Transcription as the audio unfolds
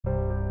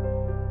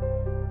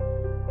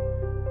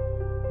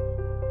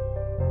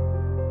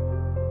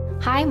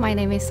Hi, my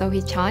name is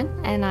Sohee Chun,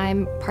 and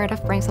I'm part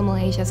of Branksome Hall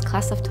Asia's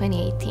class of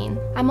 2018.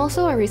 I'm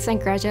also a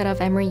recent graduate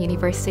of Emory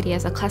University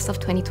as a class of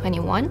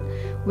 2021,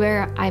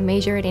 where I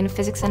majored in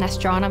Physics and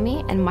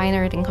Astronomy and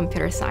minored in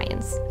Computer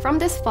Science. From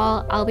this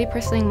fall, I'll be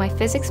pursuing my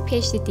Physics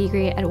Ph.D.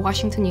 degree at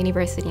Washington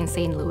University in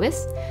St.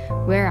 Louis,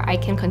 where I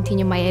can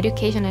continue my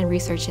education and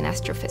research in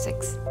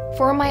astrophysics.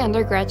 For my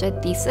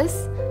undergraduate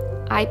thesis,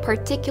 I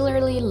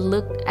particularly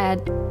looked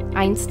at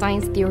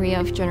Einstein's theory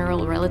of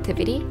general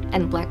relativity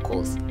and black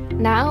holes.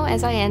 Now,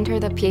 as I enter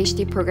the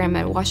PhD program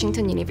at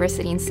Washington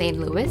University in St.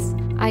 Louis,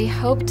 I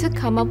hope to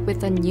come up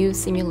with a new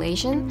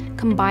simulation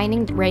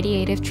combining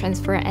radiative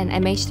transfer and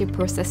MHD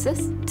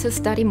processes to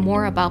study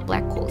more about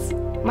black holes.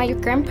 My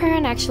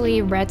grandparents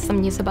actually read some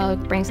news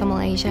about Branksome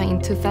Hall Asia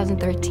in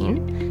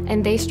 2013,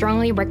 and they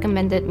strongly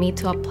recommended me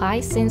to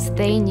apply since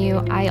they knew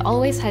I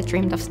always had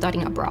dreamed of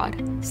studying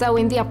abroad. So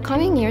in the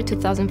upcoming year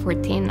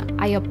 2014,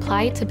 I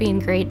applied to be in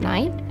grade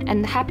 9,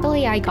 and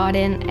happily I got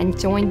in and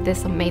joined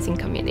this amazing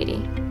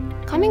community.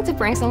 Coming to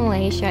Branksome Hall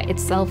Asia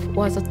itself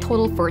was a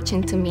total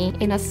fortune to me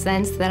in a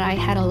sense that I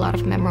had a lot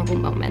of memorable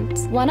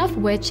moments. One of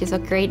which is a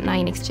grade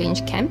 9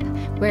 exchange camp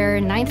where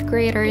 9th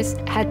graders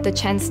had the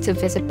chance to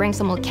visit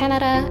Branksome Hall,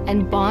 Canada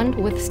and bond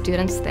with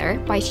students there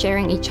by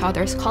sharing each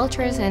other's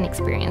cultures and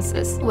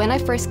experiences. When I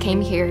first came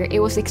here,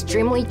 it was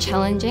extremely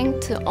challenging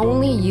to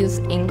only use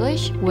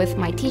English with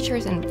my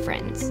teachers and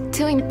friends.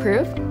 To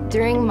improve,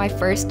 during my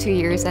first 2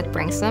 years at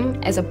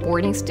Branksome as a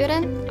boarding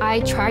student,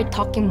 I tried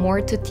talking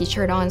more to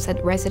teacher-ons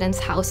at residents'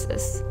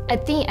 houses.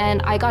 At the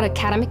end, I got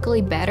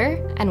academically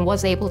better and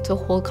was able to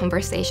hold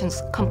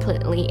conversations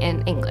completely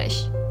in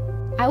English.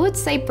 I would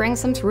say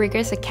Branksome's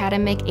rigorous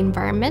academic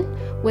environment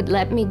would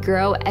let me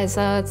grow as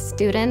a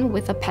student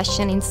with a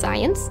passion in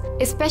science.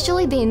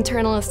 Especially the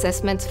internal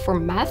assessments for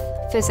math,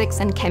 physics,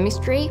 and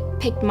chemistry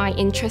piqued my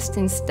interest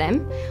in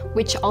STEM,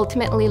 which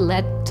ultimately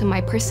led to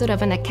my pursuit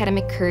of an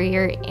academic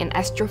career in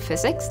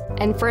astrophysics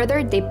and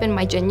further deepened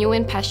my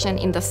genuine passion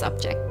in the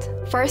subject.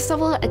 First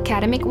of all,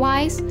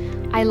 academic-wise,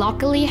 I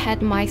luckily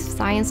had my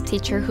science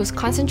teacher whose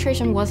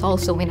concentration was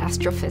also in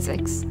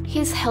astrophysics.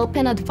 His help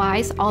and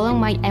advice along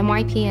my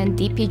MYP and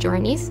DP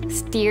journeys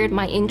steered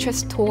my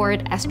interest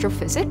toward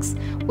astrophysics,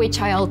 which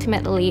I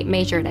ultimately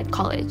majored at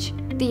college.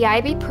 The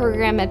IB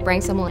program at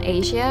Branksome Hall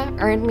Asia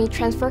earned me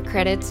transfer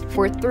credits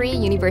for 3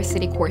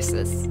 university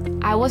courses.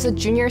 I was a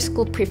junior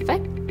school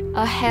prefect,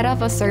 a head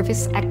of a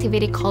service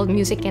activity called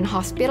Music in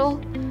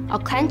Hospital, a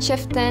clan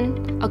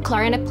chieftain, a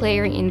clarinet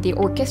player in the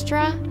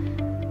orchestra,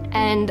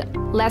 and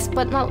last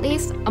but not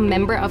least, a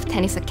member of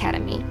Tennis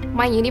Academy.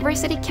 My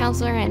university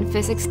counselor and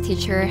physics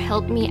teacher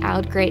helped me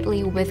out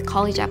greatly with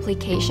college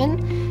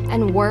application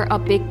and were a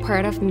big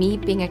part of me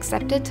being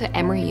accepted to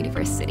Emory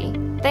University.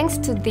 Thanks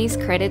to these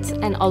credits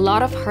and a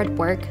lot of hard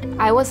work,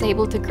 I was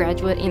able to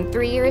graduate in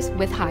 3 years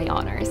with high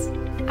honors.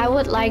 I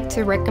would like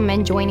to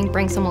recommend joining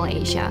Branksome Hall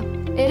Asia.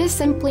 It is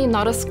simply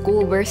not a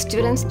school where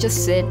students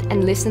just sit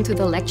and listen to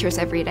the lectures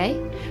every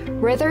day.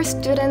 Rather,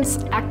 students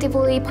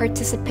actively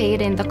participate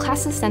in the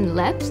classes and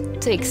labs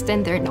to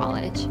extend their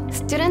knowledge.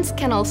 Students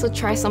can also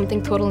try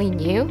something totally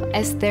new,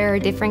 as there are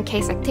different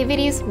case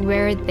activities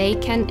where they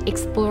can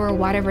explore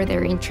whatever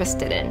they're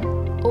interested in.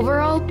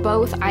 Overall,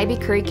 both IB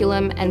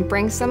curriculum and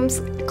Branksome's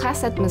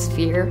class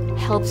atmosphere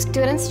help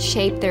students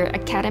shape their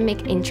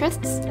academic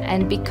interests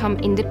and become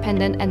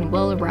independent and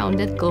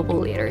well-rounded global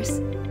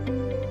leaders.